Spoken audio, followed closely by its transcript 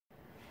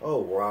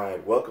All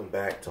right, welcome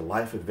back to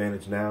Life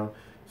Advantage Now.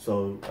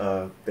 So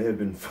they have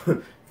been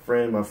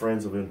my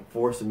friends have been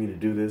forcing me to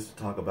do this to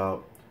talk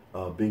about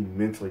being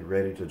mentally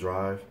ready to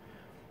drive.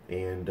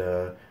 And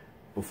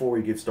before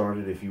we get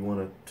started, if you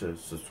want to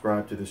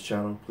subscribe to this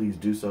channel, please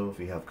do so. If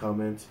you have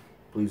comments,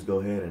 please go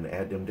ahead and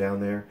add them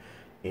down there.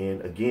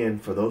 And again,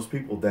 for those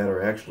people that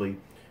are actually,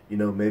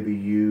 maybe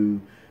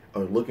you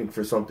are looking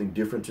for something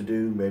different to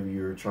do, maybe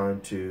you're trying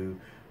to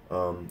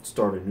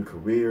start a new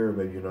career,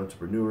 maybe you're an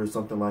entrepreneur or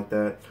something like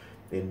that,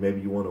 and maybe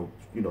you want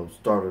to,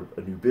 start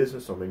a new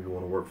business, or maybe you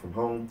want to work from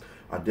home.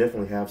 I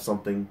definitely have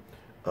something,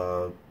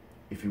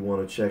 if you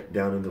want to check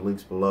down in the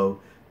links below,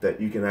 that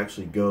you can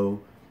actually go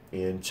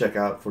and check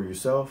out for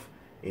yourself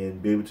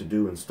and be able to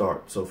do and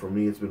start. So for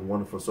me, it's been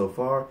wonderful so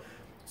far.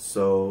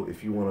 So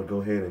if you want to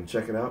go ahead and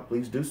check it out,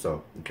 please do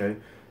so. Okay.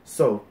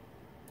 So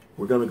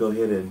we're going to go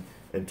ahead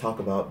and talk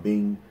about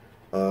being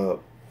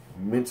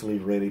mentally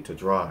ready to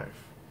drive.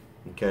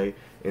 Okay.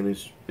 And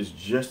it's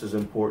just as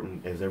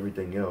important as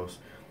everything else,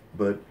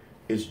 but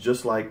it's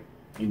just like,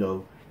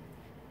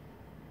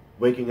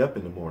 waking up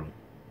in the morning.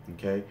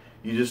 Okay.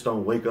 You just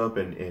don't wake up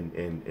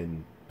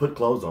and put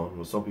clothes on.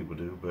 Well, some people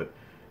do, but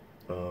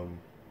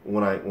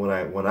when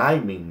I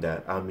mean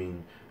that, I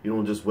mean you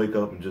don't just wake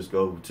up and just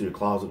go to your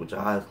closet with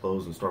your eyes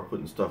closed and start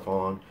putting stuff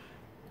on,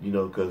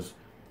 because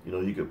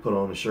you could put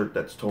on a shirt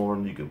that's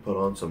torn, you could put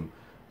on some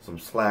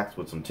slacks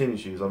with some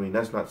tennis shoes. I mean,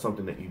 that's not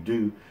something that you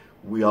do.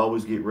 We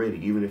always get ready,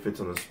 even if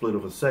it's in a split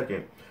of a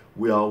second.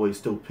 We always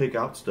still pick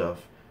out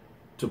stuff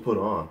to put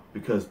on,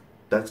 because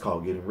that's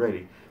called getting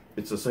ready.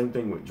 It's the same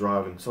thing with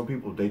driving. Some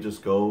people, they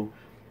just go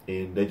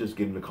and they just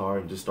get in the car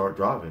and just start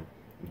driving.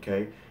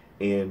 Okay.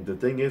 And the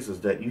thing is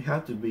that you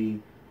have to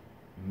be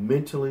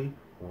mentally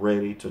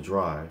ready to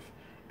drive.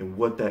 And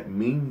what that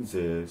means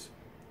is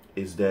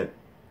that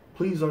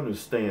please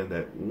understand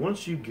that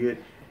once you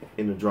get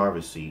in the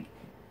driver's seat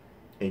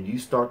and you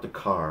start the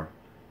car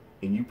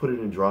and you put it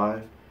in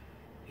drive,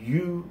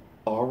 you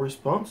are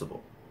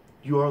responsible.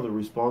 You are the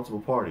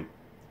responsible party.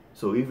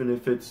 So even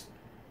if it's,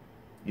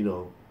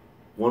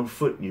 1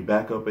 foot and you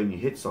back up and you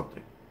hit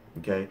something,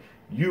 okay,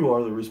 you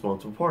are the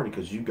responsible party,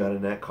 because you got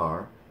in that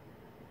car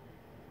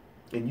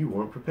and you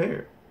weren't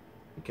prepared,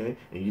 okay?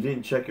 And you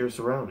didn't check your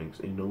surroundings.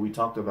 And, we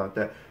talked about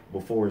that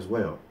before as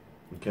well,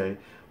 okay?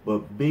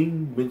 But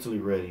being mentally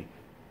ready,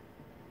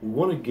 we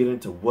want to get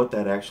into what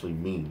that actually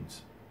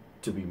means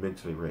to be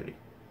mentally ready,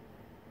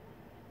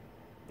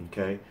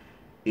 okay?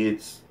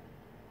 It's,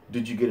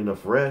 did you get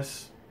enough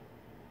rest,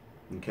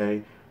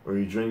 okay? Are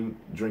you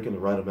drinking the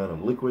right amount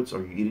of liquids?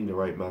 Are you eating the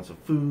right amounts of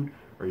food?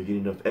 Are you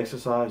getting enough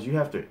exercise? You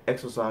have to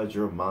exercise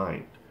your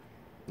mind,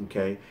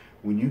 okay?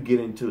 When you get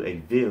into a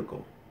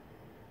vehicle,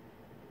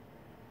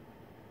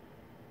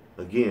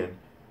 again,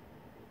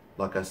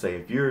 like I say,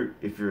 if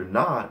you're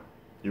not,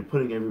 you're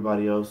putting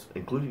everybody else,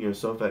 including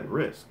yourself, at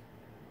risk.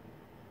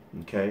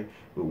 Okay?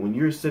 But when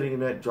you're sitting in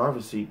that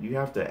driver's seat, you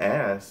have to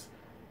ask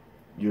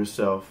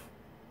yourself,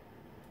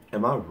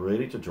 am I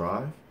ready to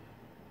drive?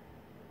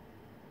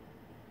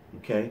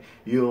 Okay?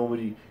 You don't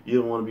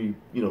want to be,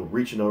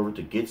 reaching over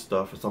to get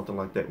stuff or something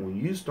like that. When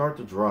you start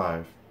to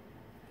drive,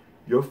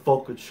 your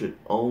focus should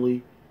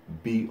only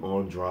be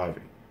on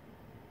driving.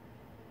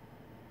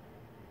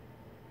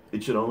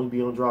 It should only be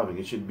on driving.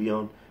 It should be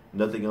on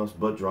nothing else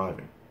but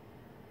driving.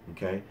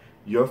 Okay?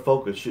 Your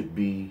focus should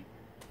be,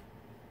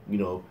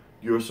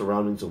 your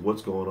surroundings of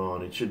what's going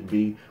on. It shouldn't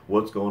be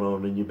what's going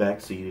on in your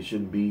back seat. It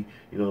shouldn't be,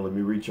 let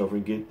me reach over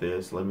and get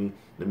this. Let me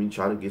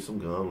try to get some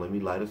gum. Let me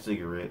light a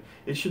cigarette.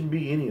 It shouldn't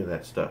be any of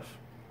that stuff.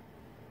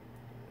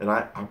 And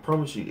I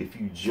promise you, if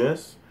you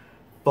just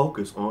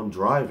focus on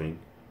driving,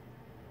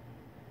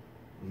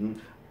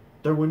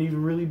 there wouldn't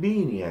even really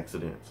be any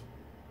accidents.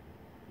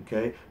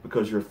 Okay?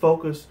 Because you're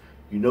focused,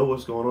 you know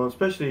what's going on,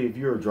 especially if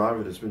you're a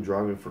driver that's been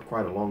driving for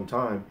quite a long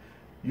time.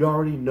 You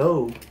already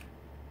know,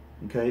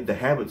 okay, the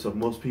habits of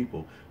most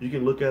people. You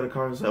can look at a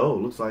car and say, oh,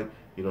 it looks like,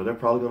 they're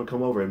probably going to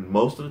come over. And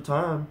most of the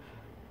time,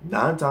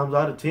 9 times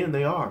out of 10,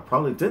 they are.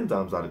 Probably 10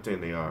 times out of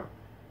 10, they are.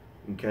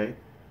 Okay?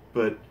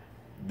 But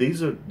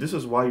this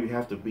is why you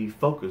have to be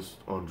focused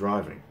on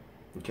driving.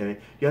 Okay?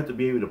 You have to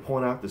be able to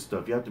point out this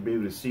stuff. You have to be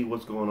able to see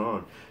what's going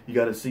on. You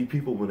got to see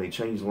people when they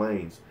change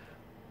lanes.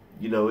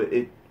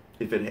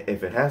 If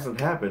it hasn't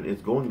happened,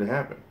 it's going to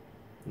happen.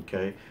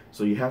 Okay?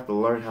 So you have to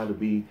learn how to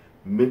be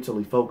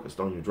mentally focused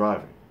on your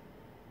driving.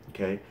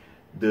 Okay?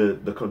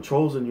 The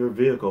controls in your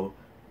vehicle,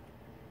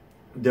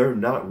 they're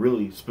not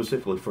really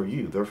specifically for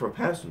you. They're for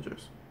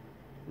passengers.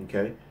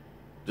 Okay?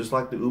 Just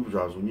like the Uber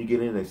drivers, when you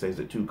get in, they say, is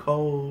it too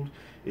cold?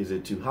 Is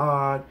it too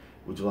hot?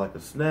 Would you like a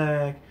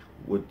snack?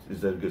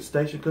 Is that a good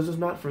station? Because it's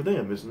not for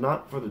them. It's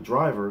not for the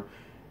driver.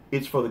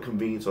 It's for the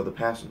convenience of the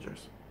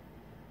passengers.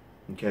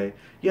 Okay?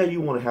 Yeah,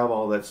 you want to have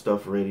all that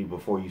stuff ready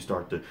before you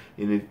start to,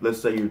 and if,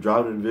 let's say you're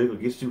driving in a vehicle,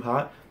 it gets too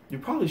hot, you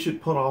probably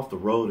should pull off the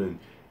road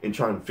and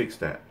try and fix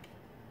that.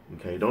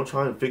 Okay? Don't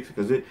try and fix it,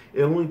 because it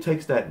only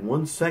takes that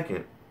 1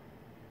 second,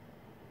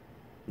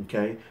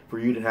 okay, for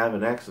you to have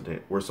an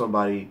accident where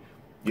somebody,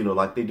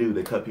 like they do,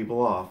 they cut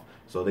people off.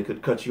 So they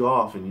could cut you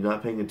off and you're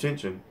not paying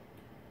attention.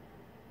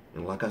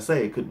 And like I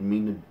say, it could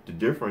mean the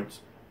difference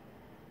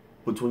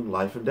between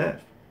life and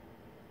death.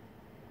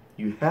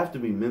 You have to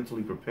be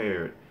mentally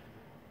prepared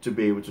to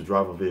be able to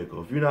drive a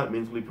vehicle. If you're not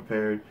mentally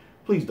prepared,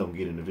 please don't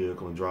get in the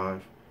vehicle and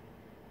drive.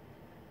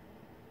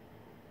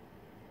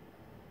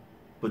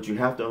 But you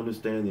have to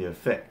understand the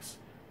effects.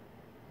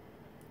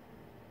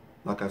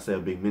 Like I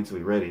said, being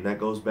mentally ready. And that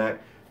goes back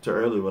to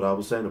earlier what I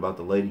was saying about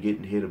the lady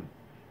getting hit,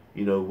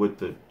 with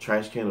the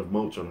trash can of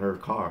mulch on her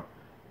car.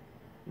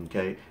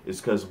 Okay?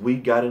 It's because we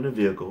got in a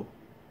vehicle,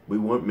 we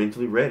weren't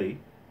mentally ready,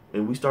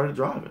 and we started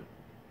driving.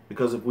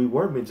 Because if we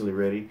were mentally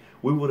ready,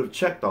 we would have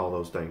checked all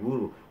those things. We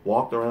would have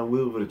walked around,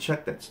 we would have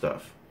checked that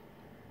stuff.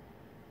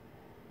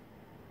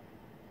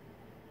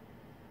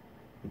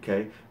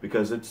 Okay?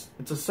 Because it's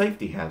a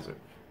safety hazard.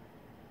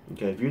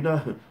 Okay? If you're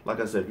not, like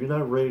I said, if you're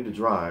not ready to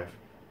drive,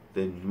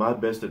 then my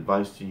best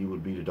advice to you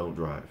would be to don't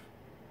drive.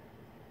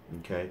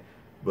 Okay?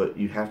 But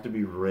you have to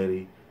be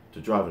ready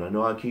to drive. And I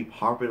know I keep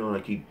harping on,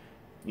 I keep,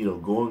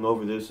 going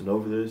over this and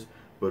over this,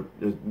 but,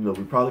 we're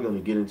probably going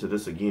to get into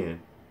this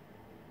again.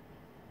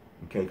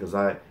 Okay? Because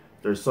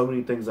there's so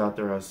many things out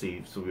there I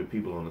see. So we have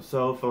people on the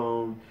cell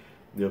phone,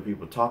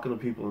 people talking to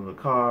people in the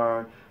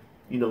car.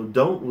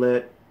 Don't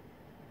let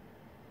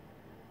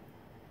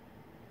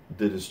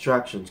the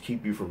distractions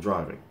keep you from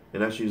driving.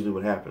 And that's usually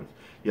what happens.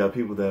 You have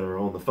people that are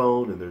on the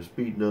phone and they're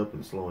speeding up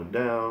and slowing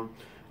down,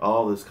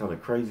 all this kind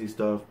of crazy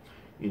stuff,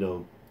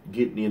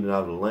 getting in and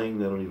out of the lane.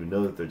 They don't even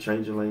know that they're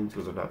changing lanes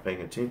because they're not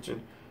paying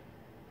attention.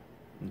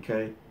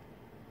 Okay?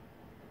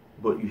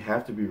 But you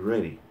have to be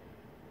ready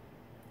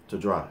to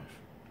drive.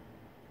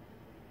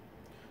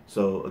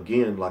 So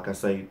again, like I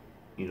say,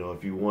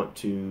 if you want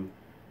to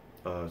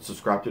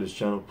subscribe to this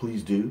channel,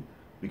 please do,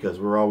 because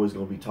we're always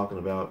going to be talking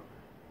about,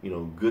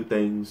 good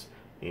things,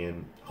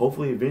 and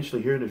hopefully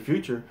eventually here in the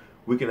future,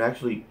 we can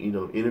actually,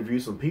 interview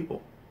some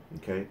people,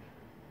 okay,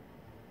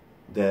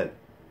 that,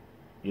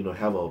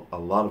 have a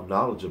lot of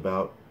knowledge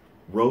about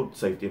road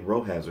safety and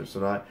road hazards.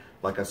 And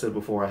like I said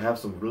before, I have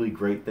some really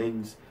great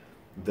things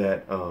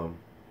that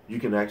you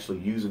can actually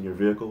use in your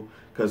vehicle.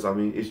 Because,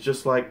 it's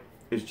just like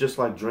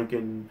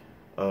drinking,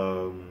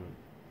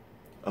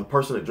 a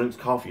person that drinks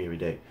coffee every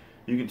day.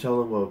 You can tell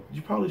them, well,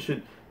 you probably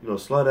should,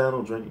 slow down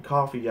on drinking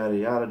coffee, yada,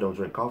 yada. Don't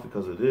drink coffee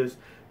because of this.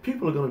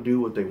 People are going to do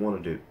what they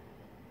want to do.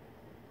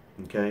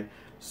 Okay?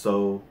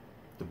 So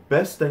the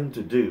best thing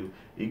to do,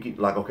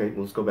 okay,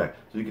 let's go back.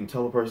 So you can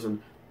tell a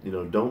person,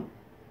 don't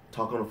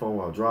talk on the phone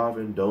while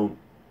driving. Don't,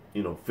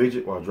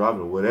 fidget while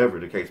driving, or whatever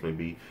the case may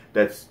be.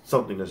 That's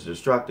something that's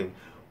distracting,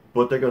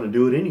 but they're going to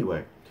do it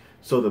anyway.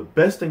 So the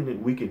best thing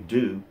that we can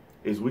do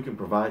is we can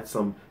provide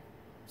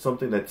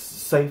something that's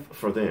safe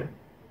for them.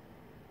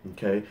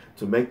 Okay?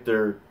 To make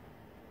their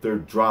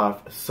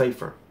drive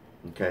safer.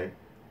 Okay?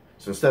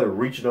 So instead of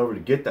reaching over to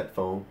get that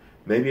phone,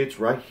 maybe it's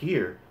right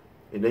here,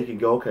 and they can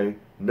go, okay,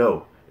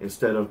 no,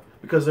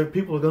 because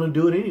people are going to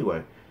do it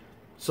anyway.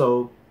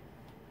 So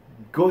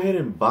go ahead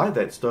and buy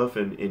that stuff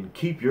and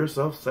keep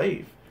yourself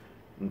safe.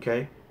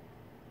 Okay?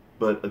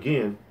 But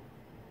again,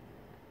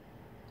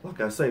 like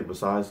I say,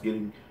 besides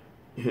getting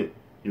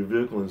your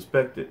vehicle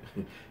inspected,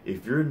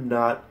 if you're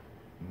not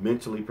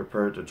mentally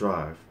prepared to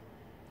drive,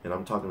 and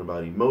I'm talking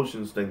about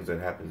emotions, things that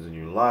happens in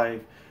your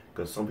life,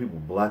 because some people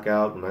black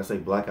out. When I say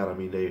blackout, I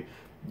mean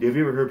have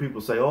you ever heard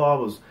people say,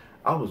 oh,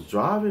 I was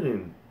driving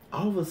and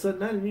all of a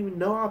sudden I didn't even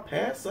know I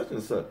passed such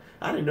and such.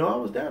 I didn't know I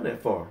was down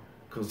that far,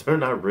 because they're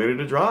not ready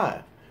to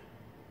drive.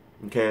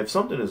 Okay, if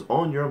something is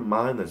on your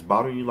mind that's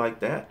bothering you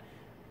like that,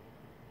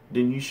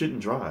 then you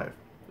shouldn't drive.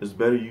 It's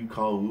better you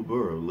call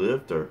Uber or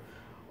Lyft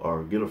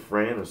or get a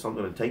friend or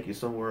something to take you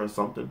somewhere or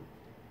something.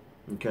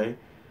 Okay?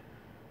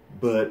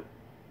 But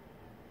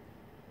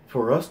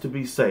for us to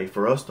be safe,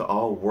 for us to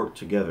all work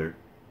together,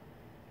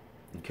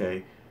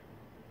 okay,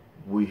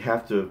 we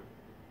have to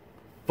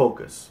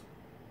focus.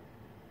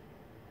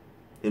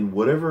 And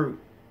whatever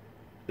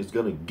is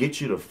going to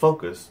get you to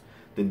focus,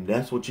 then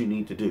that's what you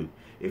need to do.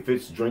 If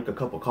it's drink a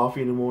cup of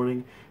coffee in the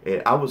morning,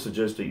 I would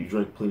suggest that you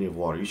drink plenty of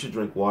water. You should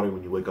drink water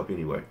when you wake up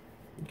anyway.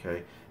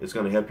 Okay? It's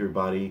going to help your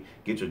body,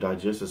 get your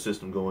digestive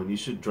system going. You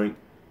should drink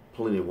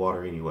plenty of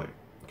water anyway.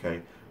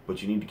 Okay?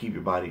 But you need to keep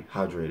your body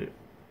hydrated.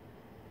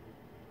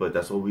 But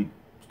that's what we were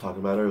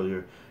talking about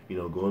earlier.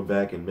 Going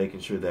back and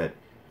making sure that,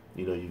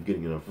 you're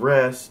getting enough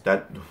rest.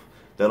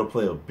 That'll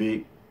play a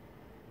big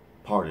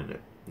part in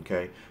it.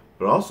 Okay?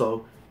 But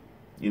also,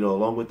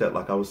 along with that,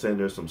 like I was saying,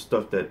 there's some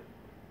stuff that,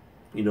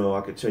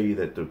 I could tell you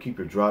that to keep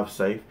your drive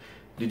safe.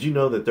 Did you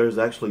know that there's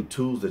actually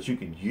tools that you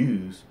can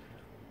use,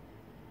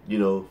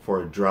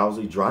 for a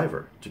drowsy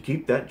driver to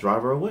keep that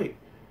driver awake?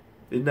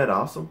 Isn't that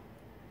awesome?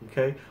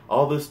 Okay?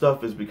 All this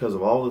stuff is because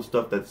of all the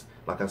stuff that's,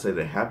 like I said,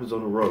 that happens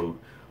on the road.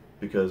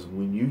 Because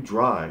when you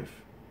drive,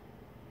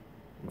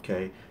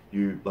 okay,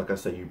 like I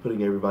said, you're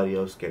putting everybody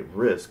else at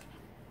risk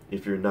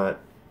if you're not,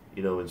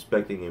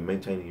 inspecting and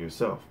maintaining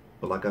yourself.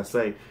 But like I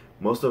say,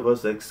 most of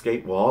us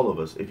escape, well, all of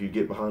us, if you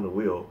get behind the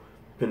wheel,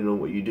 depending on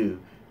what you do,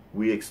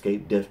 we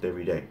escape death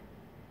every day.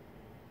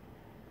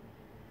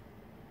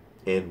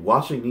 And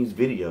watching these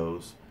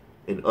videos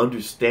and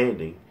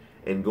understanding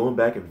And going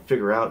back and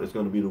figure out is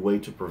going to be the way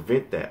to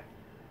prevent that.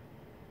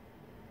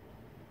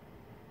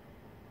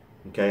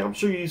 Okay, I'm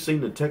sure you've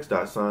seen the text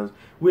dot signs.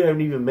 We haven't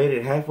even made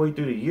it halfway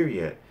through the year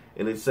yet,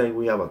 and it's saying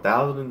we have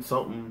 1,000 and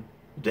something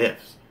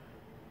deaths.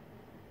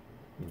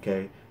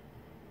 Okay,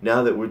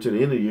 now that we're to the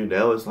end of the year,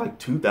 now it's like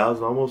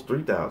 2,000, almost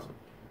 3,000.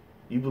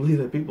 You believe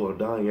that people are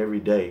dying every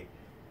day?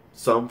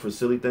 Some for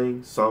silly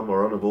things, some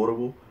are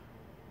unavoidable.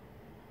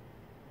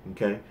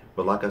 Okay,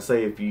 but like I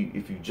say, if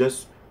you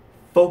just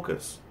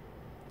focus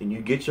and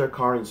you get your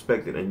car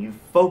inspected and you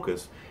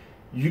focus,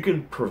 you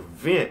can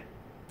prevent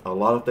a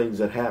lot of things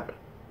that happen.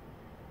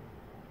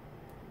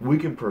 We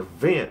can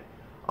prevent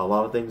a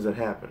lot of things that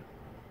happen.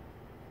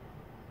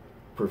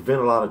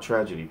 Prevent a lot of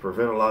tragedy,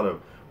 prevent a lot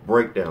of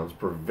breakdowns,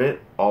 prevent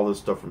all this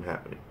stuff from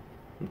happening.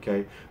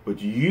 Okay? But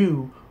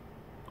you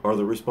are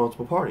the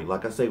responsible party.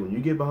 Like I say, when you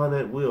get behind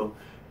that wheel,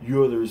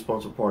 you're the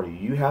responsible party.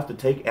 You have to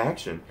take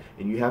action,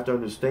 and you have to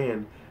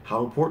understand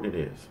how important it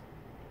is.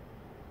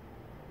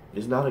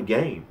 It's not a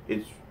game.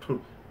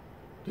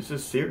 This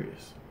is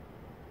serious.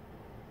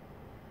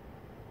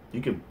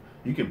 You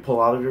can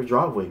pull out of your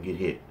driveway and get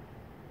hit.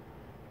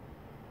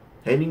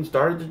 Ain't even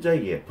started the day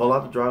yet. Pull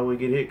out the driveway and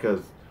get hit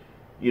because,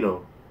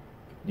 you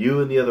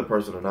and the other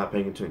person are not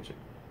paying attention.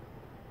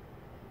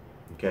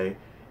 Okay?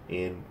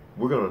 And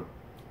we're gonna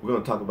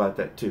talk about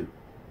that too.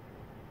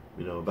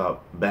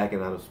 About backing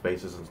out of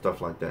spaces and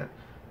stuff like that.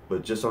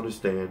 But just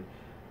understand,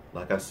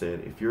 like I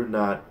said, if you're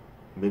not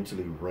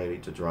mentally ready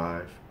to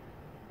drive,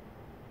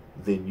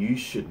 then you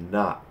should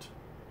not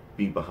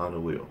be behind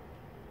the wheel.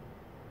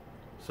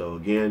 So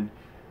again,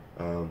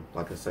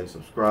 like I say,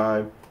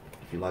 subscribe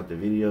if you like the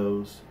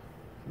videos.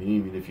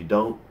 Even if you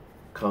don't,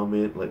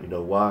 comment, let me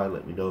know why,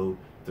 let me know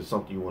if there's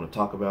something you want to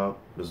talk about.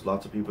 There's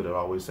lots of people that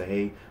always say,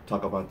 hey,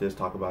 talk about this,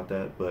 talk about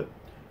that. But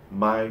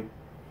my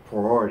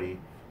priority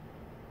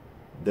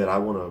that I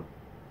want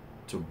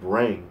to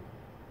bring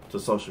to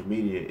social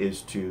media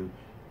is to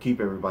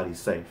keep everybody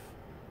safe.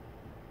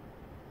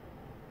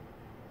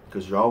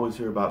 Because you always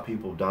hear about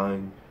people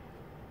dying,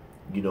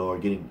 or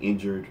getting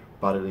injured,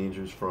 bodily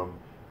injuries from,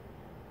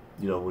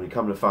 when you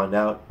come to find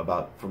out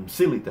from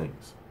silly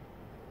things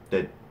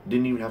that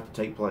didn't even have to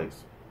take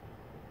place.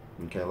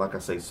 Okay, like I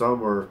say,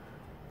 some are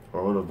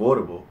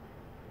unavoidable,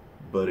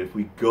 but if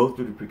we go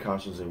through the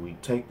precautions and we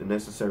take the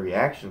necessary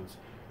actions,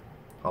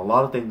 a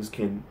lot of things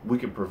we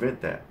can prevent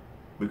that.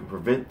 We can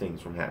prevent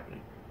things from happening.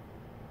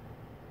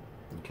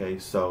 Okay,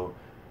 so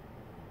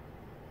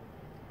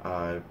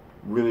I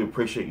really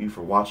appreciate you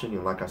for watching,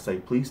 and like I say,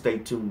 please stay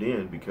tuned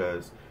in,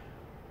 because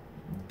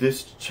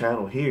this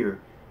channel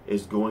here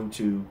is going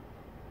to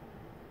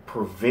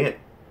prevent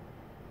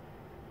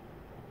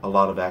a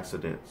lot of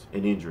accidents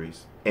and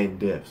injuries and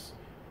deaths.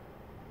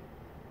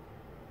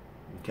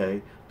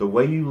 Okay? The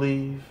way you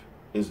leave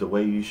is the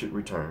way you should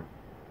return.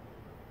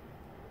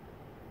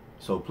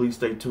 So please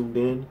stay tuned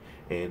in.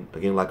 And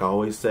again, like I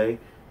always say,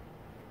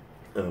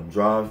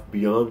 drive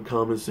beyond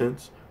common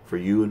sense for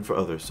you and for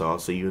others. So I'll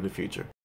see you in the future.